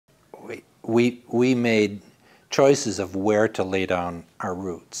we made choices of where to lay down our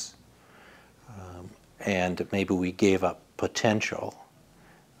roots. And maybe we gave up potential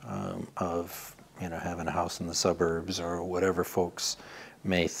of having a house in the suburbs or whatever folks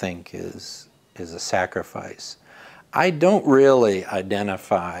may think is a sacrifice. I don't really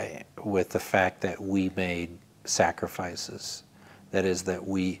identify with the fact that we made sacrifices. That is, that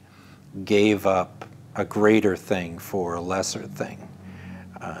we gave up a greater thing for a lesser thing.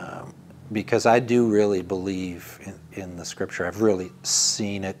 Because I do really believe in the scripture. I've really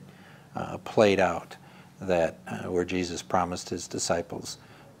seen it played out, that where Jesus promised his disciples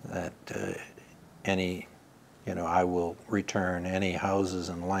that I will return any houses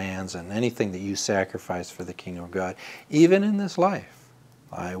and lands and anything that you sacrifice for the kingdom of God, even in this life,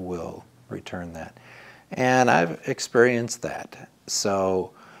 I will return that. And I've experienced that.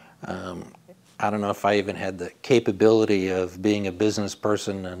 So I don't know if I even had the capability of being a business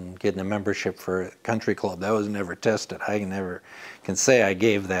person and getting a membership for a country club. That was never tested. I never can say I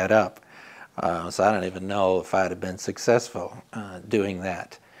gave that up. So I don't even know if I'd have been successful doing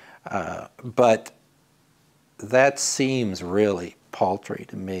that. But that seems really paltry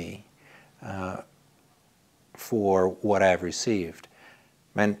to me for what I've received.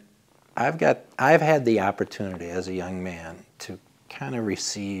 And I've had the opportunity as a young man to kind of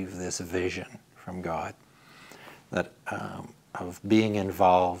receive this vision from God, that of being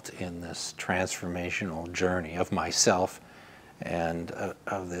involved in this transformational journey of myself and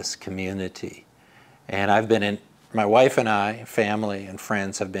of this community. And I've been in, my wife and I, family and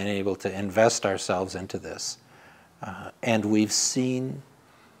friends, have been able to invest ourselves into this. And we've seen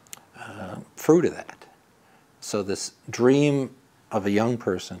fruit of that. So this dream of a young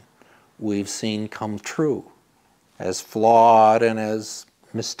person, we've seen come true, as flawed and as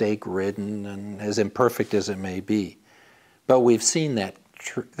mistake-ridden and as imperfect as it may be. But we've seen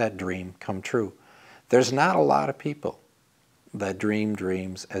that dream come true. There's not a lot of people that dream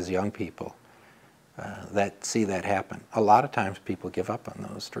dreams as young people that see that happen. A lot of times people give up on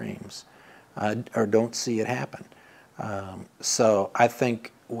those dreams or don't see it happen. So I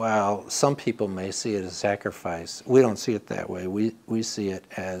think while some people may see it as a sacrifice, we don't see it that way. We see it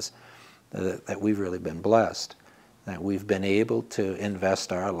as that we've really been blessed, that we've been able to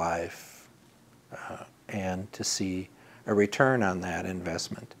invest our life and to see a return on that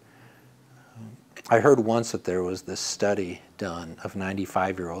investment. I heard once that there was this study done of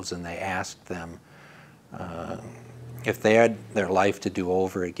 95-year-olds, and they asked them if they had their life to do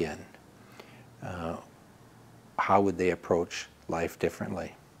over again, how would they approach life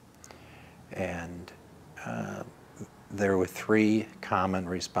differently? And there were 3 common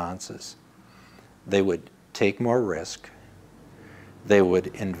responses. They would take more risk, they would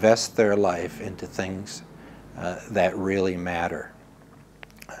invest their life into things that really matter,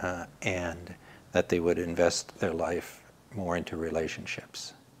 and that they would invest their life more into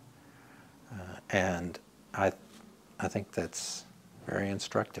relationships. And I think that's very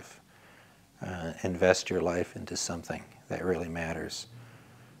instructive. Invest your life into something that really matters.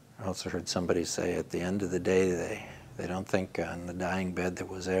 I also heard somebody say at the end of the day, they don't think on the dying bed there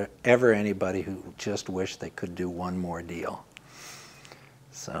was ever anybody who just wished they could do one more deal.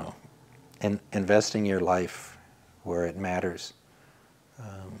 So investing your life where it matters,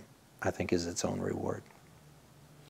 I think, is its own reward.